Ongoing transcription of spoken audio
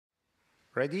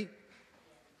Ready?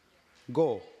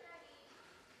 Go.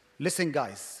 Listen,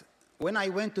 guys. When I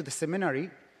went to the seminary,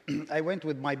 I went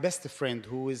with my best friend,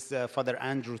 who is Father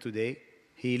Andrew today.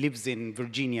 He lives in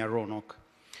Virginia, Roanoke.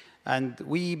 And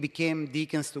we became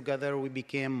deacons together, we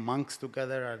became monks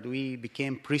together, and we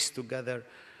became priests together.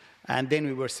 And then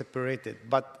we were separated.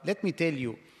 But let me tell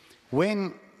you,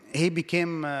 when he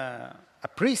became a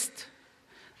priest,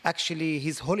 actually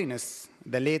His Holiness,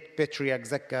 the late Patriarch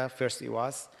Zakka, first he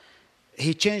was,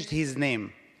 he changed his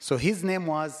name. So his name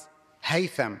was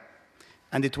Haytham,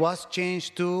 and it was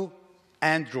changed to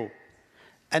Andrew.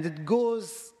 And it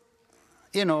goes,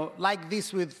 like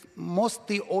this with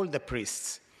mostly all the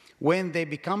priests. When they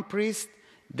become priests,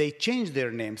 they change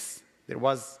their names. There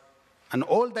was an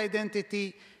old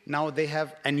identity, now they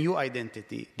have a new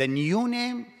identity. The new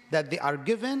name that they are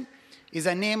given is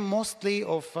a name mostly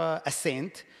of a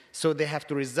saint, so they have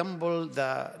to resemble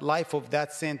the life of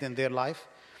that saint in their life.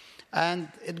 And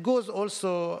it goes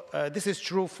also, this is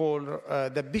true for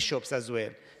the bishops as well.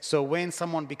 So when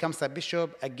someone becomes a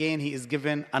bishop, again, he is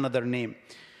given another name.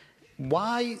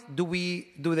 Why do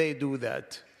they do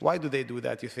that? Why do they do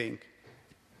that, you think?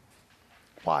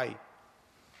 Why?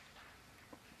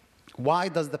 Why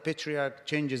does the patriarch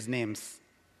change his names?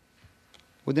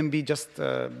 Wouldn't it be just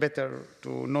better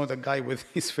to know the guy with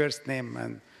his first name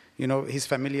and, his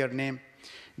familiar name?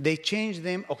 They change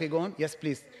them. Okay, go on. Yes,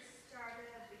 please.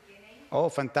 Oh,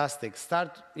 fantastic.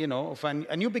 Start, of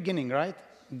a new beginning, right?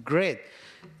 Great.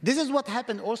 This is what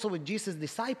happened also with Jesus'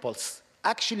 disciples.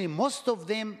 Actually, most of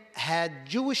them had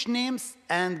Jewish names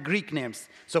and Greek names.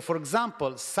 So, for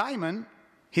example, Simon,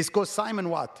 he's called Simon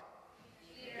what?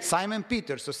 Peter. Simon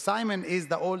Peter. So Simon is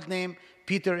the old name,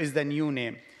 Peter is the new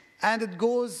name. And it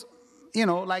goes,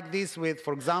 like this with,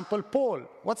 for example, Paul.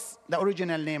 What's the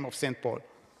original name of St. Paul?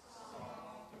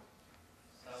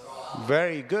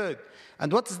 Very good.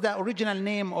 And what's the original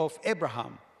name of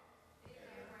Abraham?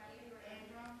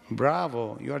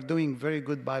 Bravo. You are doing very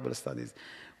good Bible studies.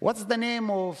 What's the name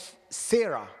of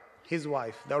Sarah, his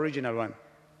wife, the original one?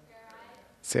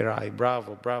 Sarai.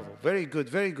 Bravo, bravo. Very good,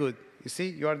 very good. You see,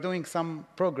 you are doing some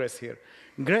progress here.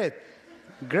 Great,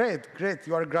 great, great.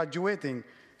 You are graduating.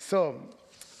 So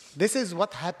this is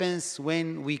what happens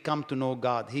when we come to know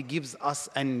God. He gives us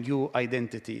a new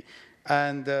identity.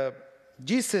 And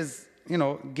Jesus,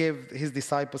 gave his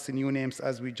disciples new names,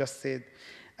 as we just said.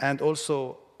 And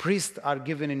also, priests are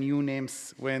given new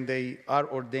names when they are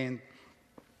ordained.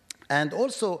 And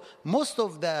also, most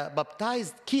of the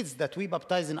baptized kids that we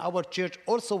baptize in our church,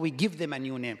 also we give them a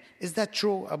new name. Is that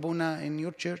true, Abuna, in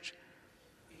your church?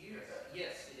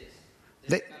 Yes, it is.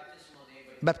 The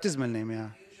baptismal name, yeah.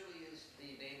 Usually is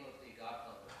the name of the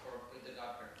godfather or with the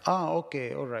godparent.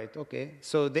 Okay, all right, okay.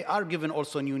 So they are given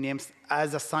also new names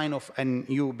as a sign of a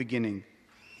new beginning.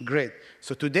 Great.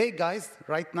 So today, guys,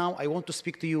 right now, I want to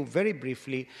speak to you very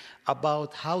briefly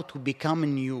about how to become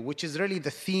new, which is really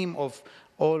the theme of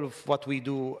all of what we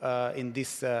do in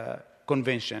this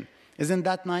convention. Isn't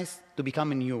that nice? To become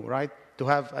new, right? To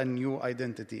have a new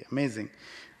identity. Amazing.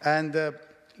 And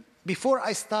before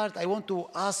I start, I want to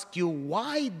ask you,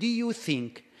 why do you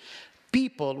think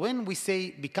people, when we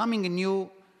say becoming new,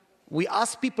 we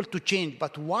ask people to change,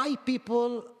 but why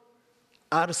people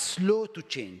are slow to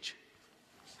change?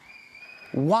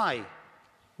 Why?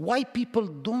 Why people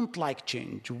don't like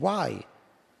change? Why?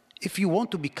 If you want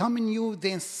to become new,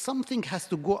 then something has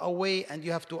to go away and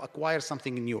you have to acquire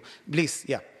something new. Please,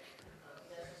 yeah.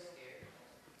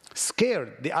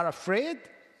 Scared. They are afraid?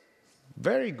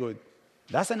 Very good.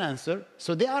 That's an answer.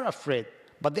 So they are afraid.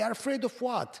 But they are afraid of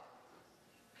what?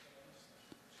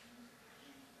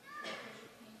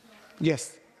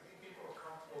 Yes. People are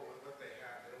comfortable with what they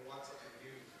have. They don't want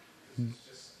something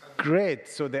new. Great.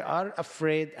 So they are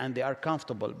afraid and they are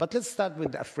comfortable. But let's start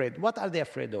with the afraid. What are they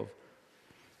afraid of?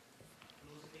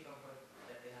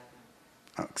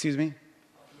 Excuse me?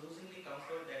 Losing the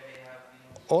comfort that they have.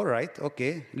 All right,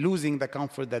 okay. Losing the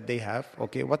comfort that they have.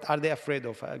 Okay, what are they afraid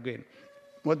of again?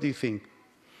 What do you think?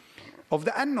 Of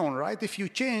the unknown, right? If you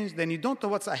change, then you don't know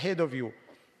what's ahead of you.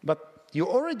 But you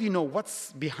already know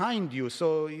what's behind you.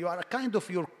 So you are kind of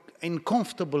your in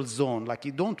comfortable zone. Like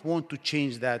you don't want to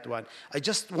change that one. I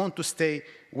just want to stay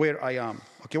where I am.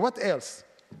 Okay, what else?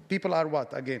 People are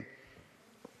what again?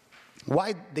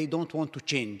 Why they don't want to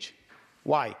change?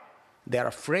 Why? They are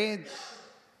afraid,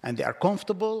 and they are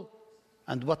comfortable,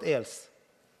 and what else?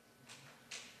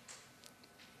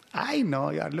 I know,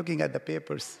 you are looking at the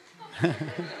papers.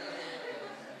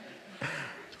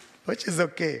 Which is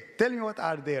okay. Tell me what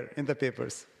are there in the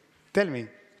papers. Tell me.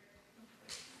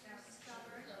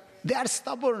 They are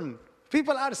stubborn.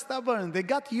 People are stubborn. They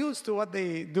got used to what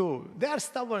they do. They are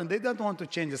stubborn. They don't want to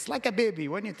change. It's like a baby.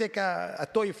 When you take a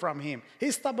toy from him,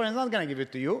 he's stubborn. He's not going to give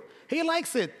it to you. He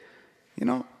likes it. You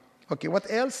know? Okay,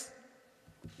 what else?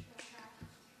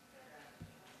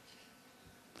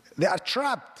 They are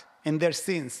trapped in their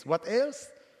sins. What else?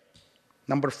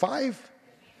 Number 5,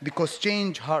 because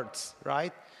change hurts,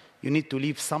 right? You need to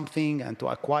leave something and to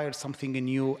acquire something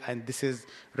new, and this is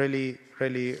really,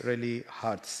 really, really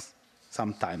hurts.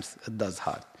 Sometimes it does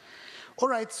hurt. All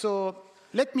right, so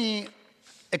let me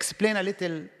explain a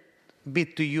little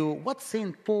bit to you what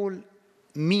St. Paul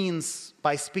means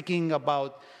by speaking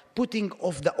about putting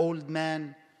off the old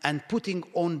man and putting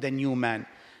on the new man.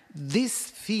 This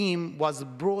theme was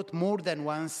brought more than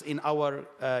once in our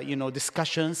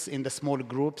discussions in the small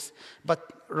groups,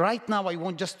 but right now I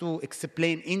want just to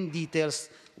explain in details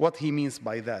what he means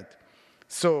by that.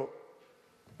 So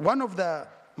one of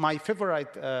my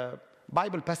favorite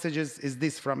Bible passages is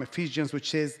this from Ephesians,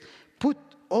 which says, "Put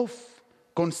off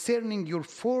concerning your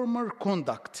former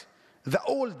conduct the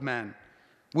old man,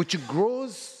 which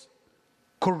grows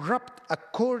corrupt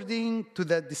according to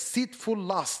the deceitful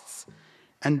lusts,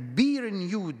 and be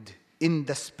renewed in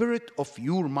the spirit of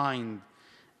your mind,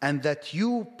 and that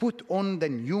you put on the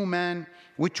new man,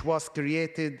 which was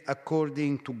created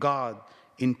according to God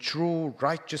in true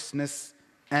righteousness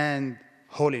and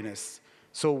holiness."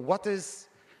 So what is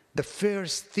the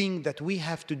first thing that we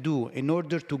have to do in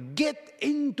order to get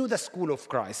into the school of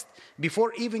Christ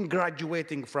before even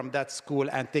graduating from that school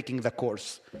and taking the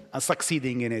course and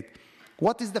succeeding in it?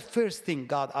 What is the first thing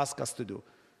God asks us to do?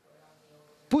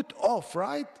 Put off,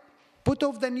 right? Put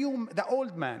off the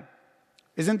old man.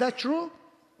 Isn't that true?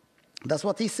 That's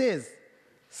what he says.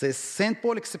 St.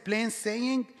 Paul explains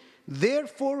saying,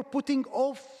 "Therefore putting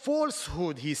off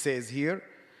falsehood," he says here,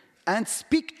 "and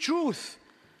speak truth."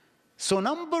 So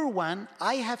number 1,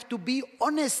 I have to be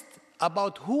honest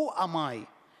about who am I,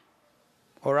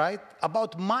 all right?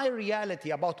 About my reality,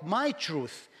 about my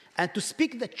truth, and to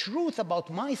speak the truth about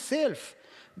myself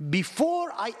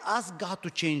before I ask God to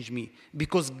change me.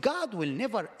 Because God will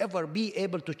never, ever be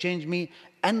able to change me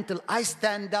until I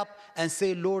stand up and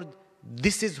say, "Lord,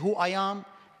 this is who I am,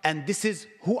 and this is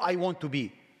who I want to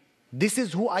be. This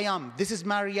is who I am. This is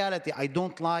my reality. I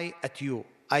don't lie at you.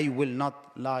 I will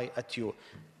not lie at you."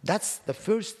 That's the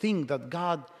first thing that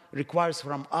God requires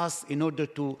from us in order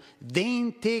to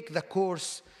then take the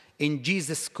course in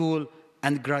Jesus' school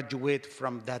and graduate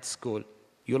from that school.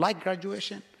 You like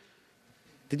graduation?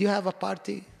 Did you have a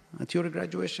party at your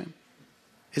graduation?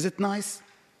 Is it nice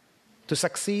to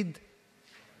succeed,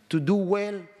 to do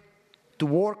well, to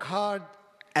work hard,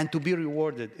 and to be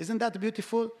rewarded? Isn't that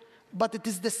beautiful? But it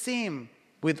is the same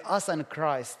with us and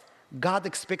Christ. God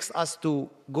expects us to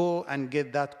go and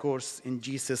get that course in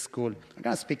Jesus' school. I'm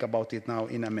going to speak about it now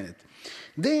in a minute.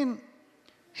 Then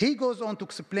he goes on to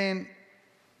explain,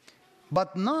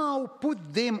 "But now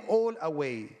put them all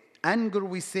away. Anger,"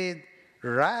 we said,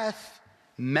 "wrath,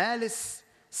 malice,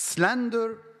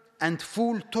 slander, and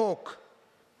fool talk.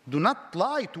 Do not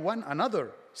lie to one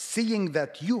another, seeing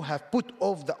that you have put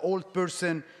off the old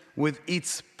person with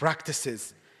its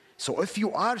practices." So if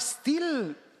you are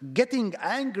still getting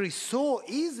angry so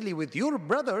easily with your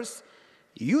brothers,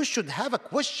 you should have a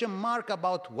question mark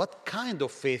about what kind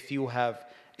of faith you have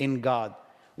in God.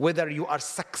 Whether you are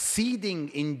succeeding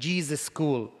in Jesus'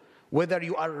 school, whether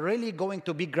you are really going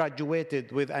to be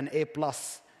graduated with an A+,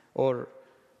 or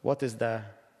what is the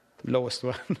lowest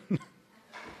one?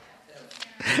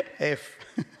 F.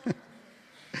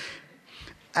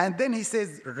 And then he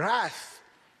says, wrath,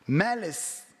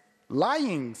 malice,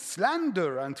 lying,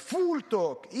 slander, and fool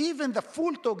talk. Even the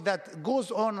fool talk that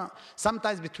goes on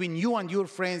sometimes between you and your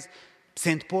friends,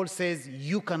 St. Paul says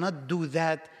you cannot do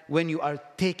that when you are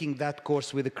taking that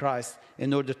course with Christ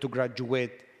in order to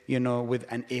graduate, with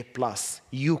an A+.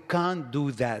 You can't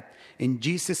do that. In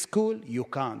Jesus' school, you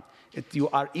can't. You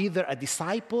are either a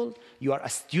disciple, you are a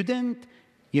student,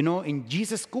 in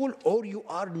Jesus' school, or you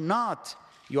are not.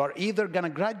 You are either going to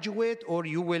graduate or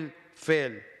you will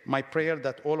fail. My prayer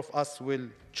that all of us will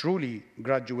truly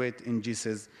graduate in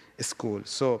Jesus' school.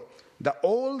 So the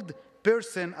old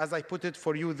person, as I put it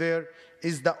for you there,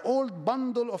 is the old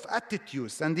bundle of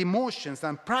attitudes and emotions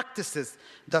and practices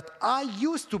that I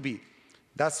used to be.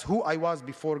 That's who I was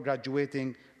before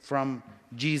graduating from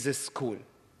Jesus' school.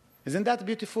 Isn't that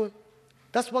beautiful?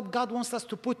 That's what God wants us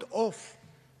to put off.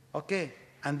 Okay.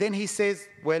 And then he says,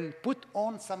 well, put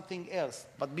on something else.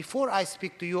 But before I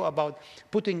speak to you about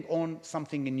putting on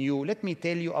something new, let me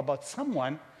tell you about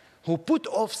someone who put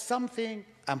off something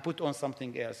and put on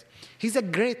something else. He's a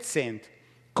great saint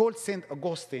called St.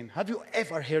 Augustine. Have you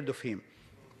ever heard of him?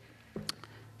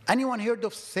 Anyone heard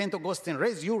of St. Augustine?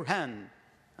 Raise your hand,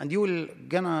 and you will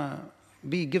gonna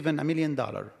be given $1 million.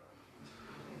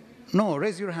 No,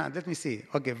 raise your hand. Let me see.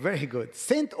 Okay, very good.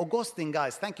 St. Augustine,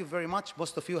 guys, thank you very much.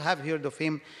 Most of you have heard of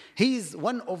him. He is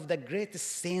one of the greatest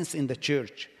saints in the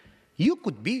church. You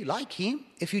could be like him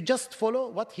if you just follow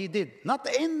what he did. Not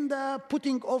in the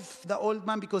putting off the old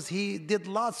man, because he did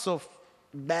lots of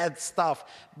bad stuff,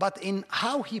 but in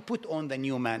how he put on the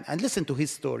new man. And listen to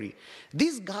his story.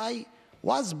 This guy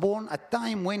was born at a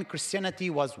time when Christianity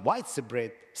was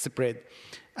widespread,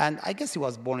 and I guess he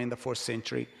was born in the 4th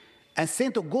century. And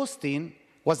St. Augustine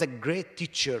was a great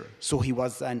teacher. So he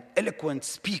was an eloquent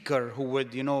speaker who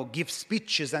would, give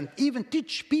speeches and even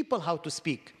teach people how to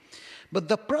speak. But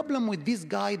the problem with this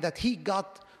guy that he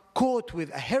got caught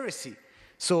with a heresy.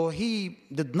 So he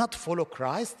did not follow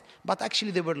Christ, but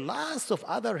actually there were lots of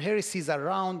other heresies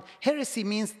around. Heresy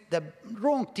means the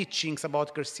wrong teachings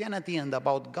about Christianity and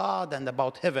about God and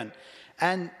about heaven.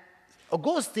 And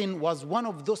Augustine was one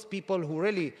of those people who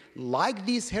really liked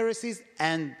these heresies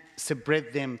and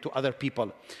spread them to other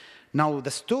people. Now, the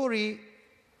story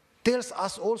tells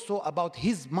us also about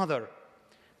his mother.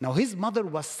 Now, his mother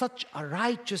was such a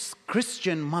righteous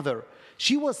Christian mother.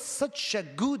 She was such a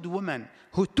good woman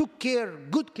who took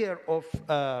good care of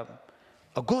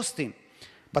Augustine.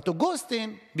 But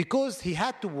Augustine, because he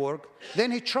had to work,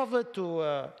 then he traveled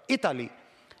to Italy.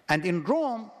 And in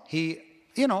Rome, he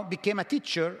became a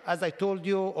teacher, as I told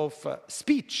you, of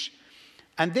speech.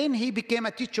 And then he became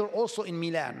a teacher also in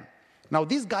Milan. Now,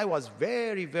 this guy was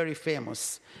very, very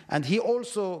famous. And he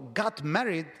also got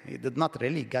married. He did not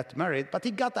really get married, but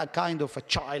he got a kind of a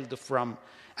child from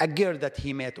a girl that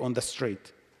he met on the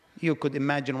street. You could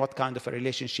imagine what kind of a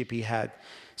relationship he had.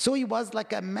 So he was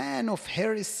like a man of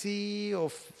heresy,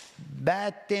 of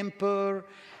bad temper,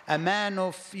 a man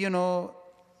of, he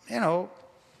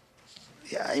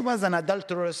was an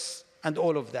adulteress and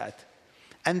all of that.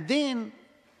 And then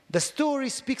the story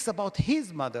speaks about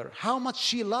his mother, how much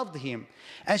she loved him.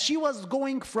 And she was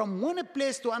going from one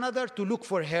place to another to look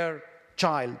for her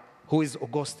child, who is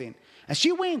Augustine. And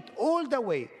she went all the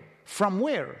way from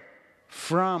where?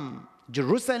 From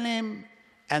Jerusalem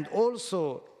and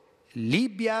also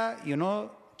Libya,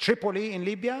 Tripoli in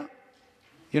Libya.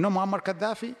 Muammar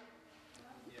Gaddafi?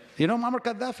 You know Muammar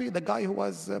Gaddafi, the guy who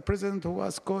was president who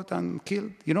was caught and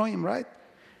killed? You know him, right?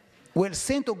 Well,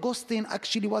 St. Augustine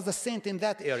actually was a saint in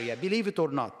that area, believe it or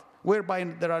not, whereby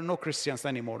there are no Christians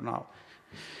anymore now.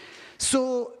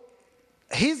 So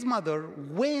his mother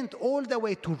went all the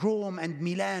way to Rome and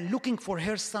Milan looking for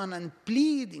her son and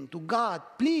pleading to God,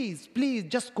 please, please,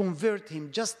 just convert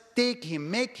him, just take him,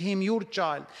 make him your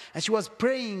child. And she was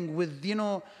praying with,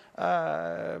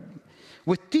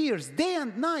 with tears day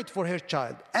and night for her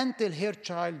child, until her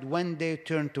child one day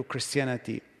turned to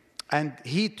Christianity. And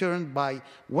he turned by,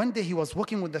 one day he was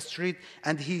walking with the street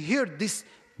and he heard this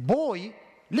boy,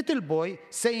 little boy,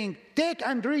 saying, take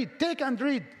and read, take and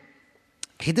read.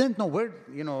 He didn't know where,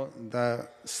 the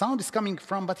sound is coming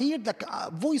from, but he heard like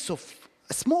a voice of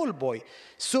a small boy.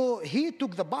 So he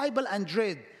took the Bible and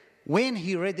read. When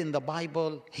he read in the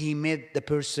Bible, he met the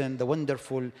person, the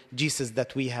wonderful Jesus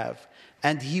that we have.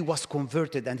 And he was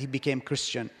converted and he became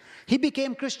Christian. He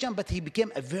became Christian, but he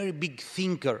became a very big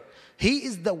thinker. He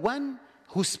is the one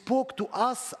who spoke to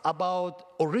us about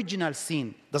original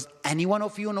sin. Does any one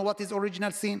of you know what is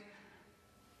original sin?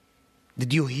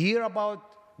 Did you hear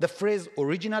about the phrase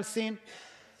original sin?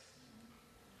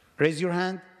 Raise your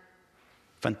hand.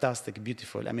 Fantastic,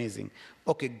 beautiful, amazing.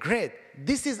 Okay, great.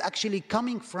 This is actually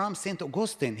coming from St.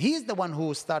 Augustine. He is the one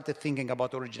who started thinking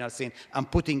about original sin and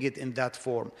putting it in that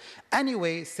form.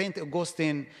 Anyway, St.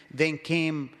 Augustine then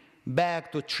came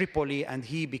back to Tripoli and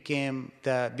he became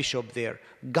the bishop there.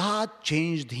 God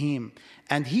changed him,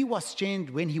 and he was changed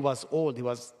when he was old. He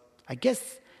was, I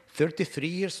guess, 33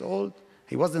 years old.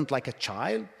 He wasn't like a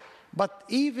child. But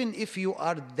even if you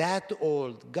are that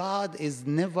old, God is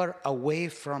never away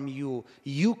from you.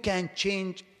 You can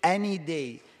change any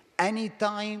day, any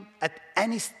time, at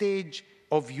any stage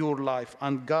of your life,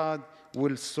 and God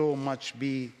will so much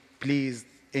be pleased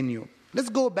in you. Let's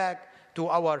go back to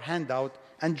our handout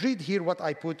and read here what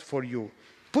I put for you.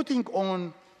 Putting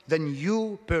on the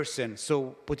new person.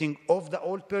 So putting off the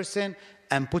old person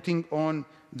and putting on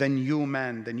the new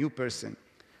man, the new person.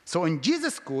 So in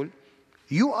Jesus' school,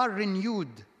 you are renewed,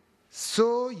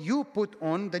 so you put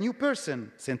on the new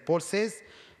person. St. Paul says,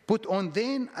 put on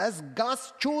then as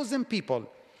God's chosen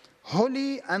people,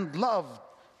 holy and loved,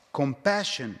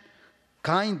 compassion,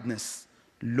 kindness,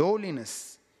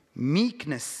 lowliness,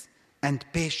 meekness, and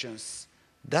patience.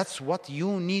 That's what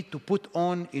you need to put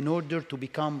on in order to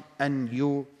become a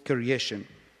new creation.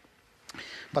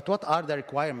 But what are the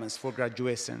requirements for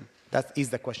graduation? That is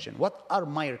the question. What are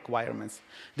my requirements?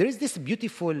 There is this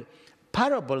beautiful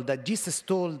parable that Jesus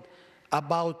told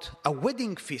about a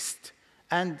wedding feast.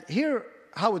 And here,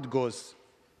 how it goes.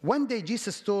 One day,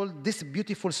 Jesus told this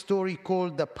beautiful story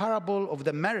called the parable of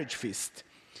the marriage feast.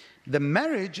 The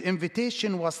marriage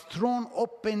invitation was thrown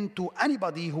open to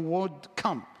anybody who would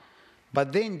come.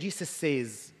 But then Jesus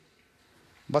says,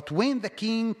 but when the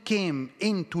king came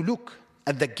in to look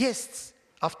at the guests,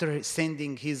 after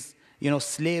sending his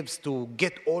slaves to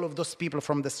get all of those people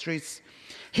from the streets,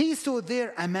 he saw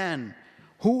there a man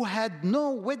who had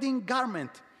no wedding garment.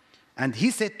 And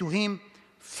he said to him,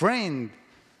 friend,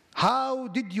 how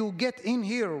did you get in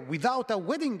here without a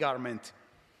wedding garment?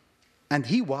 And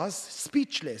he was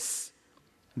speechless.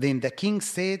 Then the king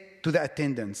said to the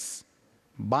attendants,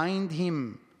 bind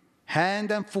him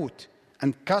hand and foot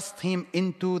and cast him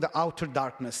into the outer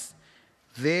darkness.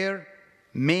 There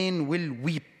men will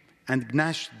weep and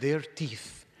gnash their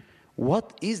teeth.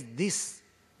 What is this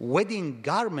wedding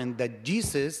garment that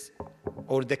Jesus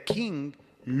or the king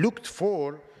looked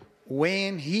for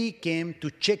when he came to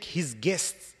check his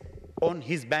guests on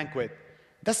his banquet?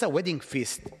 That's a wedding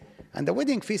feast. And the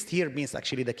wedding feast here means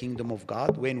actually the kingdom of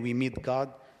God, when we meet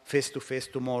God face to face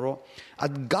tomorrow.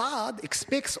 And God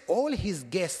expects all his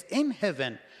guests in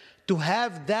heaven to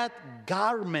have that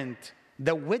garment,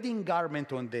 the wedding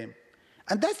garment on them.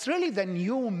 And that's really the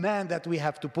new man that we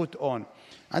have to put on.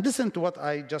 And listen to what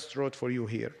I just wrote for you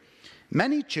here.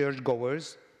 Many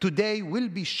churchgoers today will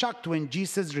be shocked when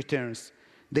Jesus returns.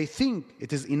 They think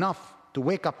it is enough to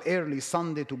wake up early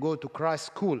Sunday to go to Christ's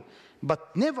school,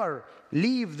 but never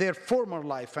leave their former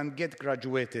life and get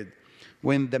graduated.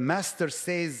 When the master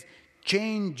says,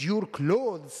 change your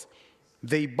clothes,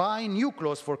 they buy new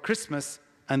clothes for Christmas,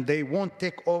 and they won't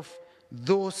take off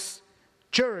those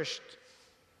cherished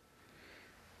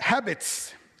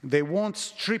habits. They won't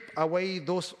strip away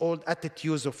those old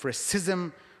attitudes of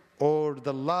racism or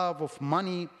the love of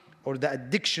money or the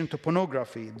addiction to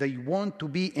pornography. They want to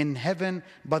be in heaven,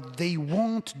 but they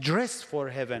won't dress for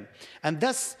heaven. And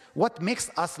that's what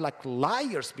makes us like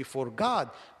liars before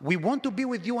God. We want to be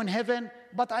with you in heaven,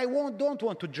 but don't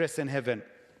want to dress in heaven.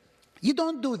 You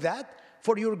don't do that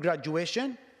for your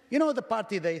graduation. You know the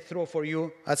party they throw for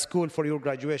you at school for your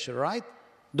graduation, right?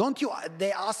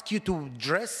 They ask you to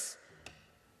dress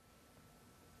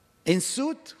in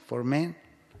suit for men,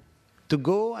 to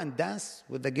go and dance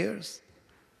with the girls.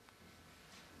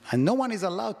 And no one is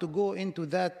allowed to go into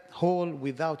that hall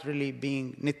without really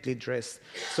being neatly dressed.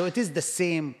 So it is the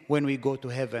same when we go to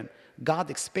heaven. God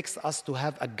expects us to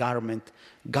have a garment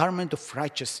of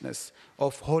righteousness,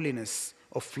 of holiness,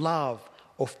 of love,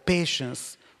 of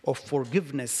patience, of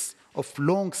forgiveness, of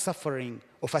long suffering,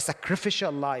 of a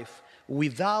sacrificial life.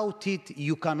 Without it,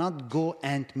 you cannot go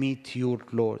and meet your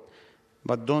Lord.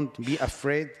 But don't be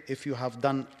afraid. If you have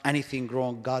done anything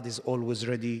wrong, God is always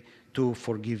ready to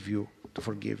forgive you.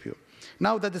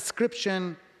 Now, the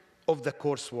description of the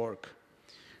coursework.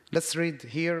 Let's read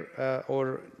here,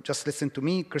 or just listen to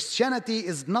me. Christianity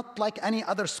is not like any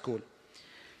other school.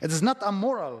 It is not a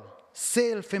moral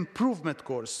self-improvement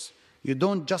course. You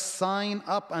don't just sign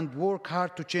up and work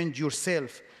hard to change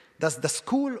yourself. That's the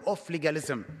school of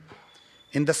legalism.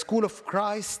 In the school of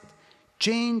Christ,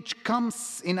 change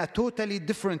comes in a totally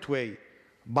different way,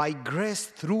 by grace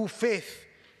through faith,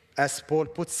 as Paul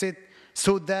puts it,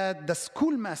 so that the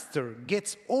schoolmaster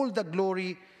gets all the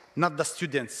glory, not the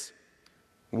students.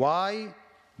 Why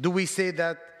do we say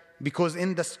that? Because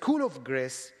in the school of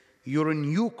grace, your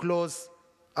new clothes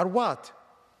are what?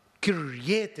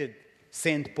 Created,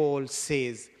 St. Paul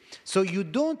says. So you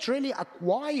don't really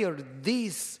acquire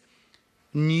these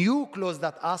new clothes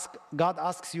that God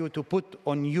asks you to put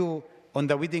on you on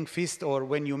the wedding feast or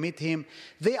when you meet him.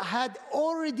 They had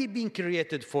already been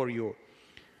created for you.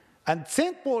 And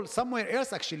St. Paul somewhere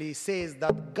else actually says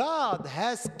that God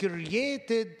has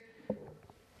created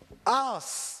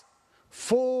us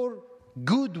for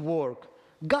good work.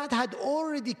 God had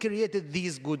already created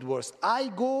these good works. I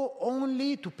go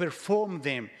only to perform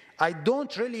them. I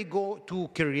don't really go to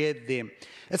create them.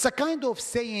 It's a kind of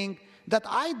saying that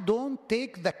I don't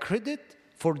take the credit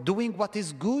for doing what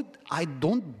is good. I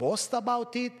don't boast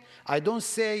about it. I don't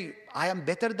say I am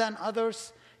better than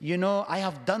others. I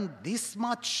have done this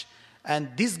much, and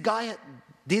this guy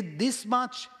did this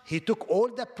much. He took all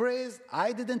the praise.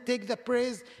 I didn't take the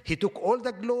praise. He took all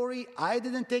the glory. I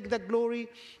didn't take the glory.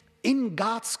 In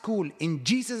God's school, in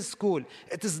Jesus' school,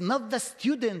 it is not the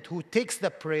student who takes the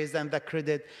praise and the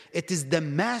credit. It is the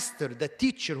master, the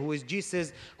teacher, who is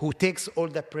Jesus, who takes all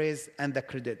the praise and the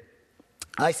credit.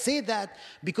 I say that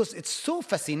because it's so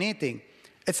fascinating.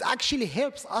 It actually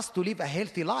helps us to live a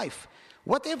healthy life.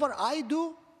 Whatever I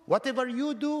do, whatever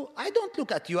you do, I don't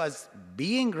look at you as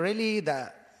being really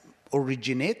the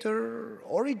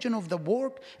origin of the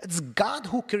work. It's God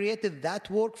who created that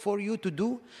work for you to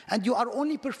do, and you are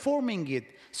only performing it.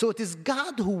 So it is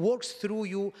God who works through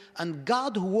you, and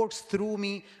God who works through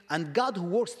me, and God who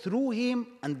works through him,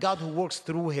 and God who works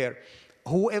through her.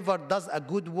 Whoever does a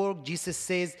good work, Jesus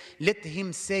says, let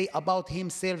him say about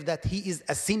himself that he is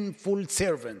a sinful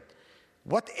servant.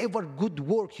 Whatever good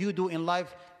work you do in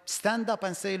life, stand up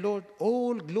and say, Lord,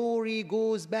 all glory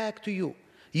goes back to you.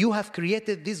 You have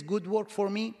created this good work for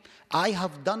me. I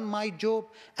have done my job,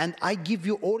 and I give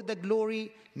you all the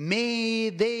glory. May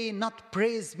they not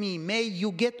praise me. May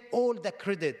you get all the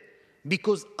credit,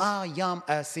 because I am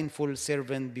a sinful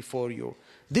servant before you.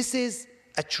 This is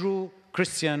a true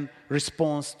Christian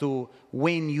response to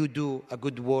when you do a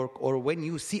good work or when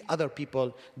you see other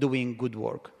people doing good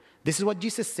work. This is what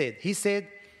Jesus said. He said,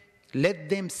 let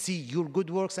them see your good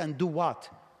works and do what?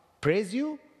 Praise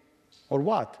you? Or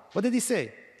what? What did he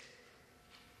say?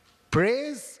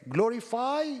 Praise,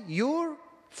 glorify your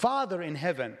Father in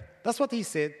heaven. That's what he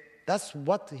said. That's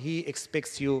what he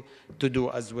expects you to do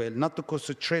as well. Not to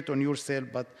concentrate on yourself,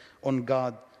 but on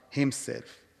God himself.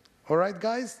 All right,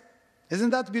 guys?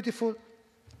 Isn't that beautiful?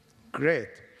 Great.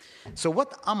 So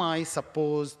what am I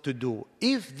supposed to do?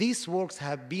 If these works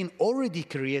have been already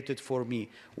created for me,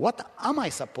 what am I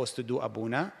supposed to do,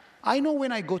 Abuna? I know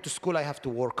when I go to school I have to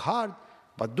work hard,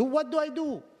 but what do I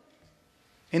do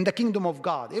in the kingdom of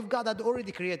God? If God had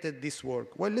already created this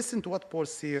work, well, listen to what Paul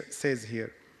says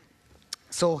here.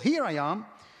 So here I am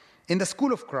in the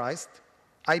school of Christ.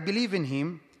 I believe in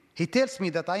him. He tells me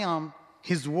that I am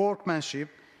his workmanship,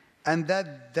 and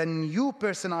that the new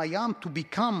person I am to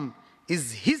become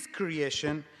is his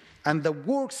creation, and the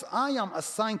works I am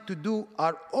assigned to do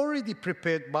are already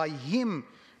prepared by him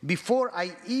before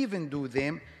I even do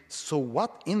them. So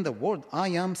what in the world I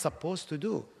am supposed to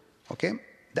do? Okay?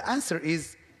 The answer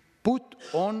is put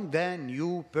on the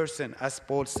new person, as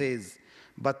Paul says.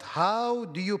 But how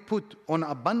do you put on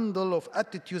a bundle of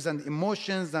attitudes and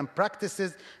emotions and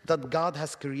practices that God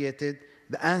has created?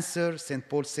 The answer, St.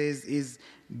 Paul says, is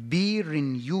be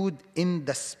renewed in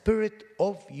the spirit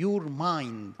of your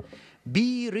mind.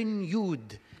 Be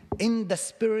renewed in the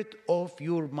spirit of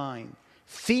your mind.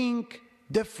 Think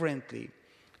differently.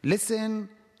 Listen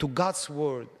to God's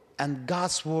word, and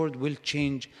God's word will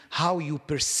change how you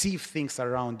perceive things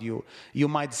around you. You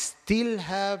might still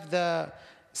have the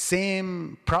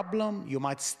same problem, you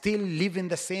might still live in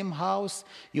the same house,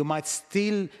 you might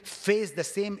still face the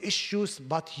same issues,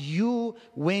 but you,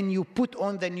 when you put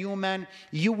on the new man,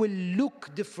 you will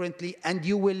look differently and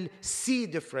you will see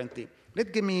differently.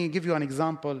 Let me give you an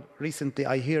example. Recently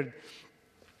I heard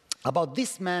about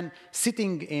this man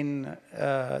sitting in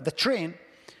the train.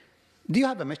 Do you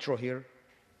have a metro here?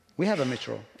 We have a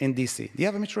metro in DC. Do you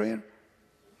have a metro here?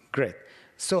 Great.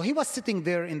 So he was sitting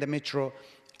there in the metro,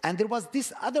 and there was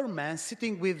this other man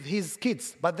sitting with his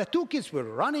kids. But the two kids were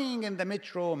running in the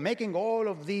metro, making all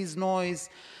of these noise,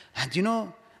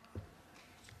 and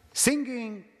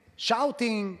singing,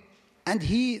 shouting. And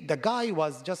the guy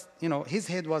was just, his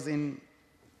head was in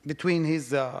between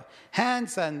his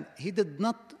hands, and he did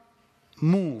not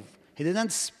move. He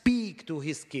didn't speak to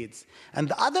his kids. And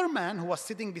the other man who was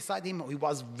sitting beside him, he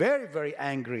was very, very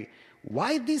angry.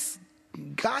 Why this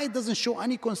guy doesn't show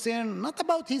any concern, not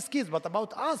about his kids, but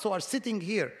about us who are sitting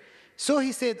here? So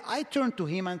he said, I turned to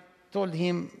him and told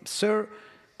him, sir,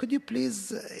 could you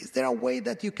please, is there a way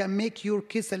that you can make your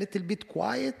kids a little bit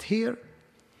quiet here?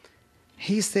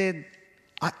 He said,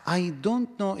 I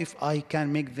don't know if I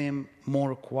can make them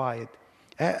more quiet.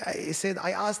 He said,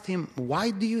 I asked him,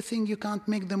 why do you think you can't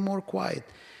make them more quiet?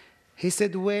 He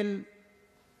said, well,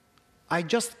 I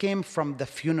just came from the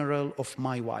funeral of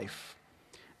my wife,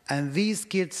 and these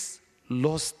kids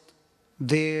lost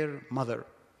their mother.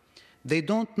 They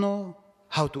don't know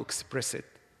how to express it.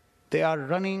 They are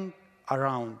running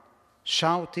around,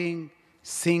 shouting,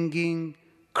 singing,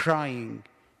 crying.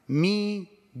 Me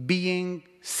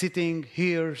sitting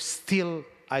here still,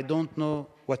 I don't know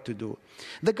what to do.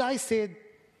 The guy said,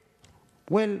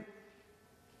 well,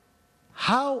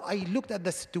 how I looked at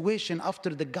the situation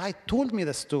after the guy told me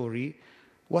the story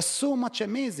was so much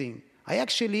amazing. I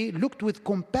actually looked with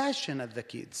compassion at the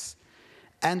kids.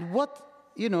 And what,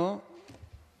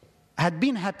 had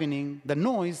been happening, the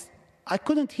noise, I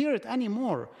couldn't hear it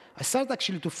anymore. I started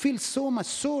actually to feel so much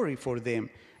sorry for them.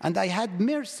 And I had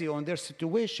mercy on their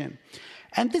situation.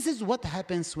 And this is what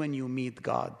happens when you meet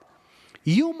God.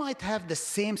 You might have the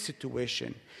same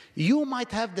situation. You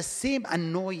might have the same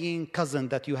annoying cousin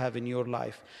that you have in your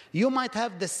life. You might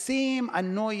have the same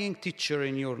annoying teacher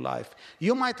in your life.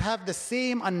 You might have the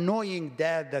same annoying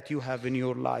dad that you have in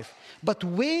your life. But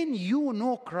when you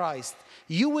know Christ,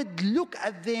 you would look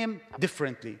at them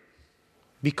differently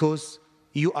because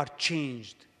you are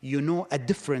changed. You know a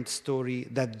different story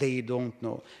that they don't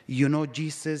know. You know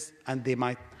Jesus and they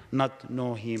might not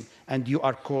know him, and you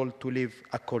are called to live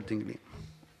accordingly.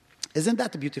 Isn't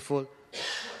that beautiful?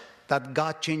 That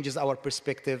God changes our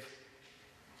perspective.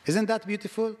 Isn't that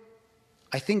beautiful?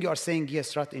 I think you are saying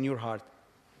yes right in your heart.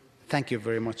 Thank you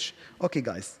very much. Okay,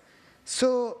 guys.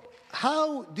 So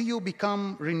how do you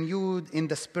become renewed in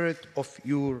the spirit of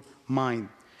your mind?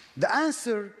 The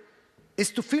answer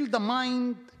is to fill the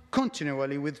mind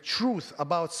continually with truth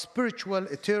about spiritual,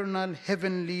 eternal,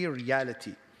 heavenly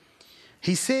reality.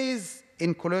 He says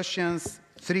in Colossians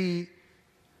 3,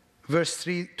 verse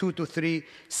 2 to 3,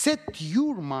 set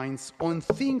your minds on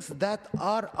things that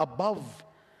are above,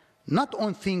 not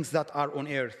on things that are on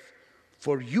earth.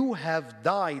 For you have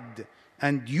died,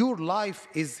 and your life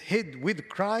is hid with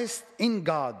Christ in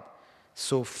God.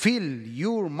 So fill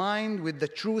your mind with the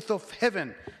truth of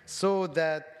heaven, so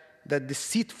that the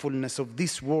deceitfulness of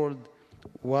this world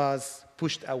was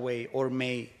pushed away or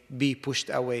may be pushed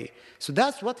away. So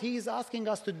that's what he is asking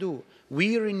us to do.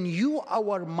 We renew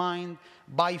our mind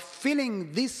by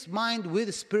filling this mind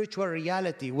with spiritual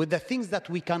reality, with the things that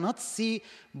we cannot see,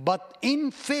 but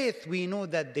in faith we know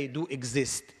that they do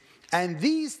exist. And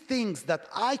these things that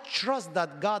I trust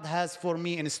that God has for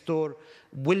me in store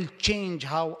will change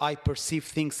how I perceive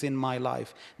things in my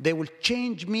life. They will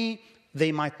change me.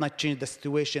 They might not change the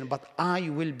situation, but I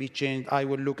will be changed. I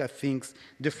will look at things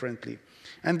differently.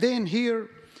 And then here,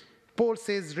 Paul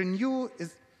says, renewal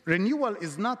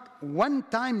is not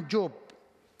one-time job,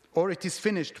 or it is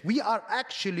finished. We are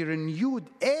actually renewed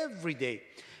every day.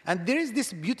 And there is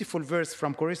this beautiful verse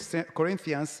from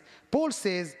Corinthians. Paul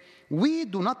says, we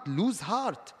do not lose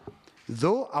heart.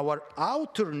 Though our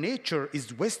outer nature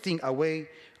is wasting away,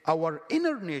 our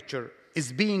inner nature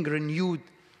is being renewed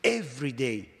every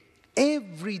day.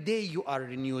 Every day you are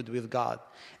renewed with God.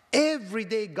 Every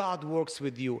day God works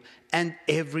with you. And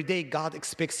every day God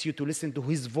expects you to listen to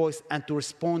his voice and to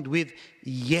respond with,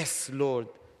 yes, Lord.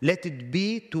 Let it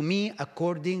be to me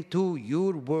according to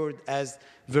your word, as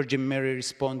Virgin Mary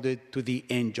responded to the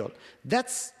angel.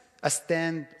 That's a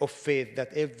stand of faith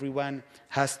that everyone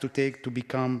has to take to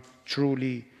become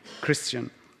truly Christian.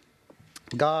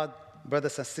 God,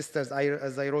 brothers and sisters,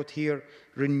 as I wrote here,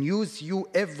 renews you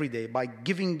every day by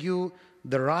giving you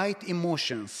the right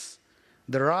emotions,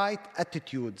 the right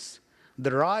attitudes,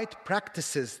 the right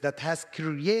practices that has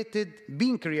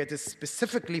been created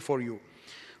specifically for you.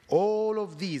 All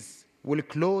of these will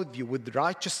clothe you with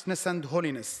righteousness and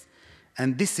holiness.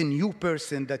 And this new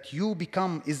person that you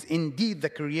become is indeed the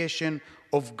creation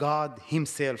of God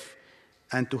himself.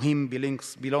 And to him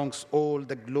belongs all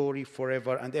the glory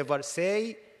forever and ever.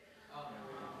 Say,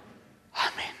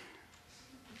 Amen.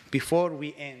 Before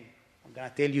we end, I'm going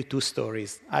to tell you two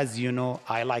stories. As you know,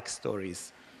 I like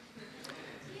stories.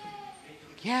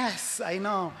 Yes, I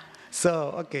know.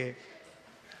 So, okay.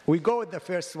 We go with the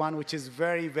first one, which is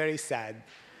very, very sad.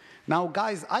 Now,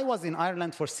 guys, I was in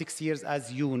Ireland for 6 years,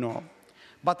 as you know.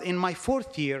 But in my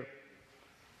 4th year,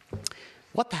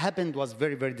 what happened was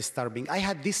very, very disturbing. I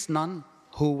had this nun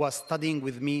who was studying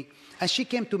with me, and she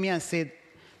came to me and said,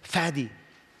 Fady,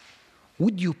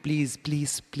 would you please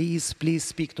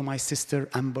speak to my sister,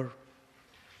 Amber?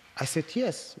 I said,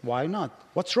 yes, why not?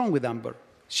 What's wrong with Amber?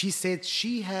 She said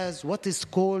she has what is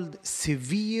called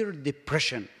severe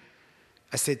depression.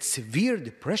 I said, severe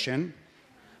depression?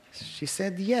 She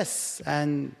said, yes,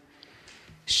 and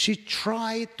she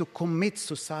tried to commit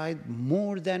suicide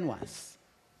more than once.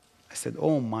 I said,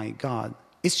 oh my God.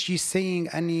 Is she seeing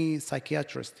any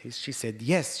psychiatrist? She said,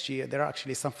 yes, there are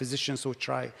actually some physicians who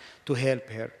try to help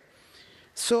her.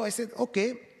 So I said,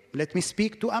 okay, let me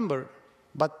speak to Amber,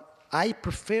 but I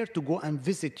prefer to go and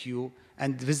visit you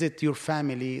and visit your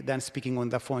family than speaking on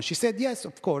the phone. She said, yes,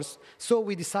 of course. So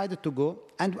we decided to go,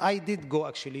 and I did go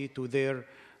actually to their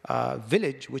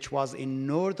village, which was in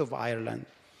north of Ireland.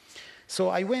 So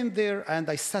I went there and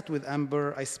I sat with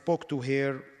Amber. I spoke to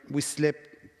her. We slept,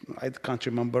 I can't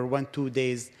remember, 1-2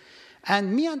 days.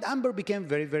 And me and Amber became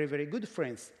very, very, very good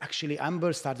friends. Actually,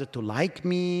 Amber started to like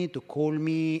me, to call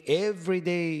me every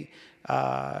day,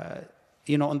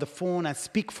 on the phone and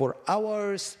speak for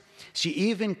hours. She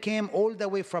even came all the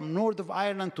way from north of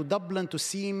Ireland to Dublin to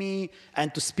see me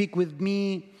and to speak with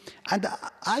me. And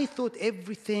I thought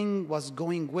everything was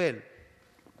going well.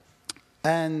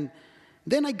 And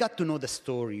then I got to know the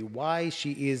story, why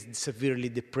she is severely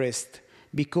depressed,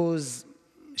 because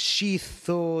she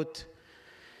thought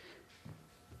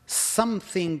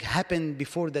something happened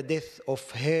before the death of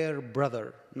her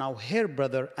brother. Now, her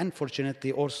brother,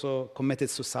 unfortunately, also committed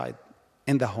suicide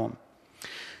in the home.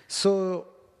 So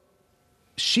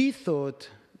she thought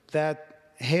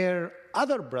that her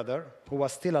other brother, who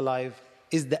was still alive,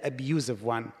 is the abusive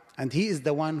one. And he is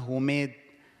the one who made,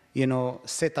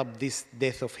 set up this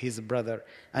death of his brother.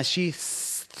 And she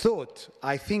thought,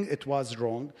 I think it was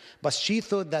wrong, but she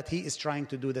thought that he is trying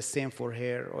to do the same for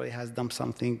her, or he has done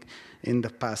something in the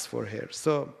past for her.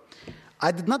 So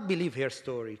I did not believe her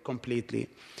story completely.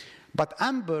 But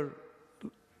Amber,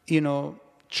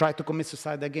 tried to commit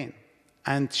suicide again.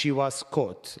 And she was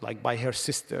caught, by her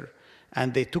sister.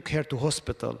 And they took her to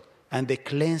hospital, and they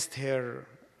cleansed her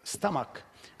stomach.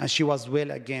 And she was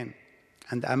well again.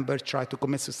 And Amber tried to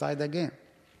commit suicide again.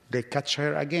 They catch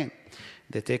her again.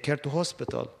 They take her to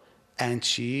hospital, and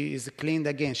she is cleaned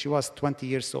again. She was 20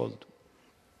 years old.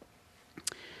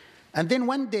 And then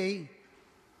one day,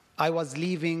 I was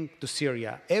leaving to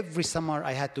Syria. Every summer,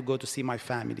 I had to go to see my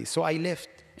family. So I left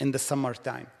in the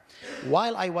summertime.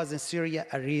 While I was in Syria,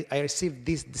 I received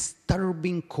this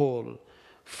disturbing call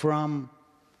from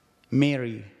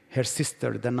Mary, her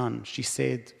sister, the nun. She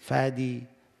said, Fady. I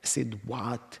said,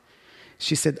 what?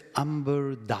 She said,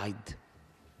 Amber died.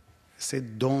 I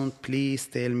said, don't please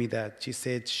tell me that. She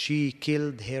said, she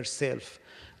killed herself.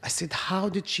 I said, how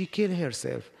did she kill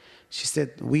herself? She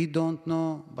said, we don't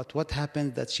know, but what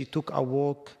happened that she took a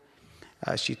walk,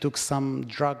 she took some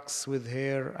drugs with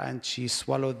her, and she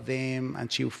swallowed them,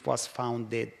 and she was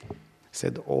found dead. I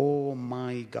said, oh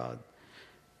my God.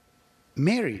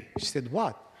 Mary, she said,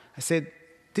 what? I said,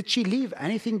 did she leave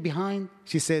anything behind?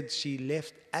 She said, she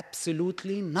left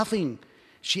absolutely nothing.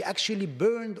 She actually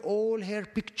burned all her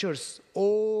pictures,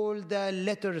 all the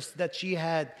letters that she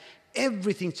had,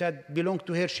 everything that belonged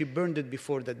to her, she burned it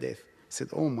before the death. I said,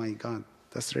 oh my God,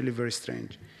 that's really very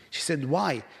strange. She said,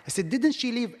 why? I said, didn't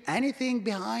she leave anything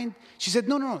behind? She said,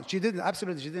 no, she didn't,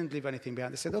 absolutely, she didn't leave anything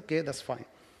behind. I said, okay, that's fine.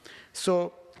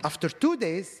 So after 2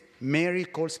 days, Mary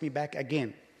calls me back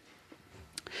again.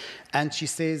 And she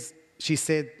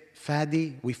said,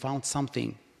 Fady, we found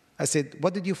something. I said,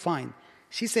 what did you find?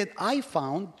 She said, I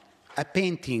found a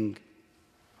painting.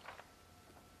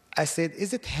 I said,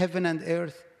 is it heaven and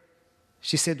earth?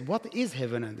 She said, what is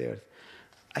heaven and earth?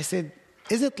 I said,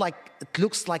 is it it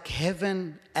looks like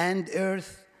heaven and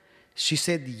earth? She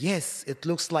said, yes, it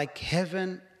looks like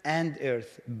heaven and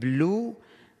earth, blue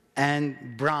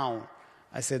and brown.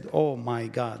 I said, oh my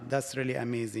God, that's really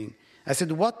amazing. I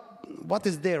said, what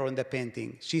is there on the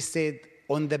painting? She said,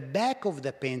 on the back of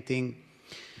the painting,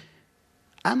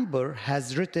 Amber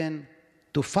has written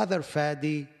to Father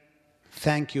Fady,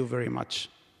 thank you very much.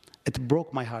 It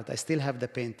broke my heart. I still have the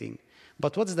painting.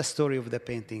 But what's the story of the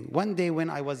painting? One day when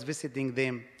I was visiting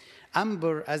them,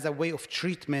 Amber, as a way of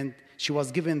treatment, she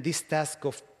was given this task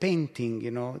of painting,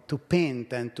 to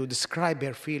paint and to describe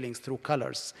her feelings through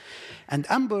colors. And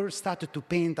Amber started to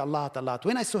paint a lot.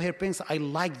 When I saw her paints, I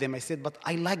liked them. I said, but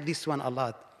I like this one a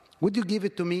lot. Would you give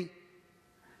it to me?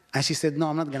 And she said, no,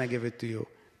 I'm not going to give it to you.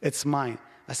 It's mine.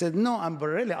 I said, no, Amber,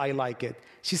 really, I like it.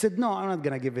 She said, no, I'm not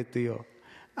going to give it to you.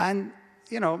 And,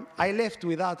 I left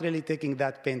without really taking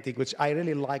that painting, which I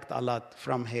really liked a lot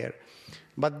from her.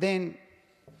 But then,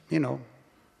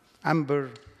 Amber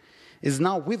is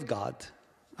now with God,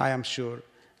 I am sure.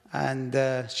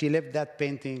 And she left that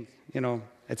painting,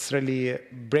 it's really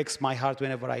breaks my heart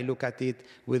whenever I look at it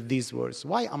with these words.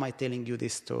 Why am I telling you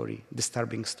this story,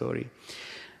 disturbing story?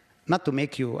 Not to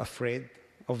make you afraid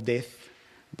of death,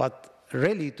 but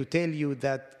really to tell you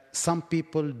that some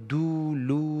people do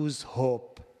lose hope.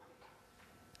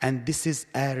 And this is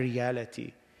a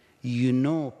reality.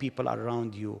 People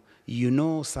around you.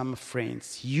 Some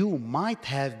friends. You might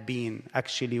have been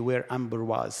actually where Amber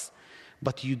was,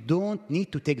 but you don't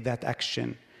need to take that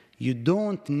action. You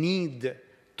don't need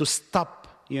to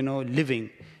stop, living.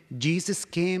 Jesus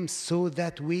came so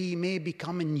that we may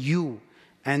become new,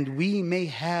 and we may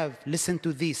have, listen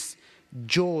to this,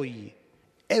 joy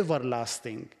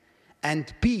everlasting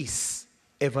and peace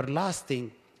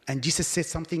everlasting. And Jesus said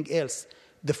something else,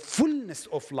 the fullness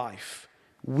of life.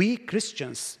 We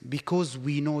Christians, because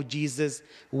we know Jesus,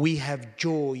 we have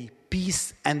joy,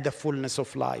 peace, and the fullness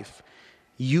of life.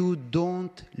 You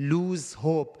don't lose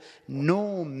hope.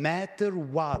 No matter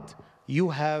what,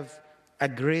 you have a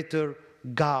greater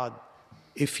God.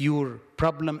 If your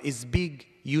problem is big,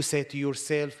 you say to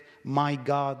yourself, my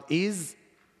God is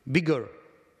bigger.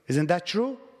 Isn't that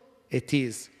true? It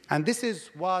is. And this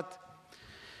is what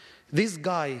this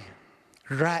guy,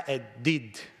 Ra'ed,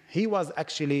 did. He was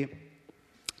actually,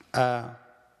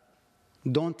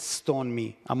 don't stone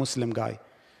me, a Muslim guy,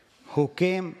 who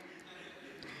came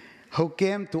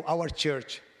to our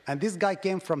church. And this guy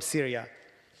came from Syria.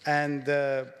 And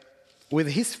with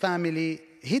his family,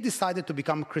 he decided to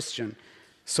become Christian.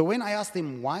 So when I asked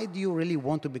him, why do you really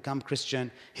want to become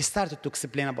Christian? He started to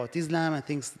explain about Islam and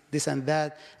things, this and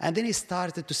that. And then he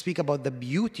started to speak about the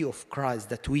beauty of Christ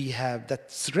that we have,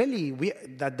 that's really,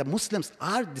 that the Muslims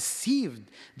are deceived.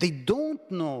 They don't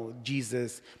know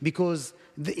Jesus because,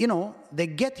 they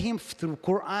get him through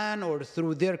Quran or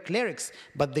through their clerics,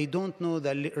 but they don't know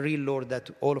the real Lord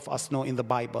that all of us know in the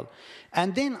Bible.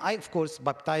 And then I, of course,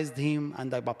 baptized him,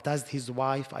 and I baptized his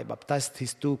wife, I baptized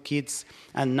his 2 kids,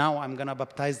 and now I'm going to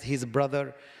baptize his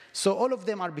brother. So all of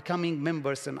them are becoming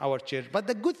members in our church. But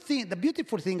the good thing, the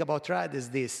beautiful thing about Rad is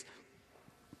this.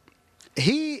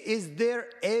 He is there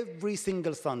every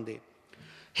single Sunday.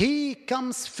 He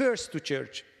comes first to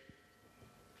church.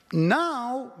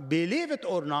 Now, believe it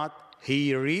or not,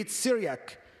 he reads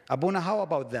Syriac. Abuna, how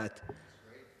about that?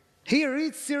 He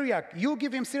reads Syriac. You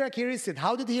give him Syriac, he reads it.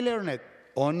 How did he learn it?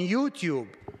 On YouTube.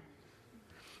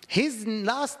 His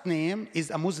last name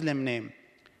is a Muslim name.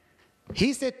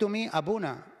 He said to me,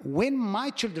 Abuna, when my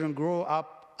children grow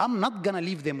up, I'm not going to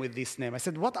leave them with this name. I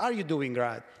said, what are you doing,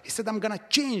 Rad? He said, I'm going to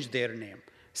change their name.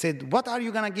 I said, what are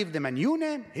you going to give them, a new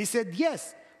name? He said,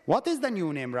 yes. What is the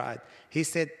new name, Rad? He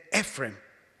said, Ephraim.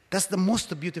 That's the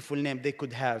most beautiful name they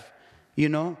could have.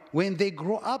 When they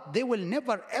grow up, they will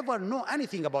never, ever know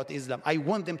anything about Islam. I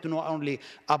want them to know only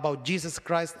about Jesus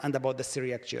Christ and about the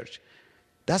Syriac church.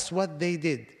 That's what they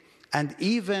did. And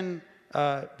even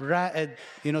Ra'ed,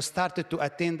 started to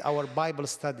attend our Bible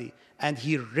study, and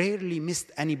he rarely missed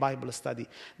any Bible study.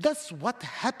 That's what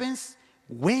happens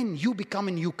when you become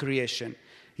a new creation.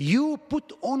 You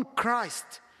put on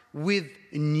Christ with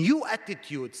new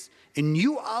attitudes, a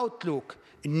new outlook,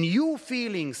 new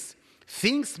feelings.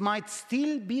 Things might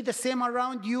still be the same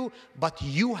around you, but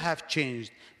you have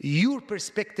changed. Your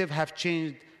perspective have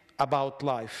changed about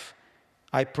life.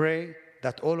 I pray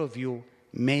that all of you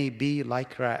may be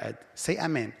like Ra'ed. Say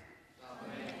amen.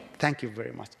 Amen. Thank you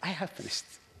very much. I have finished.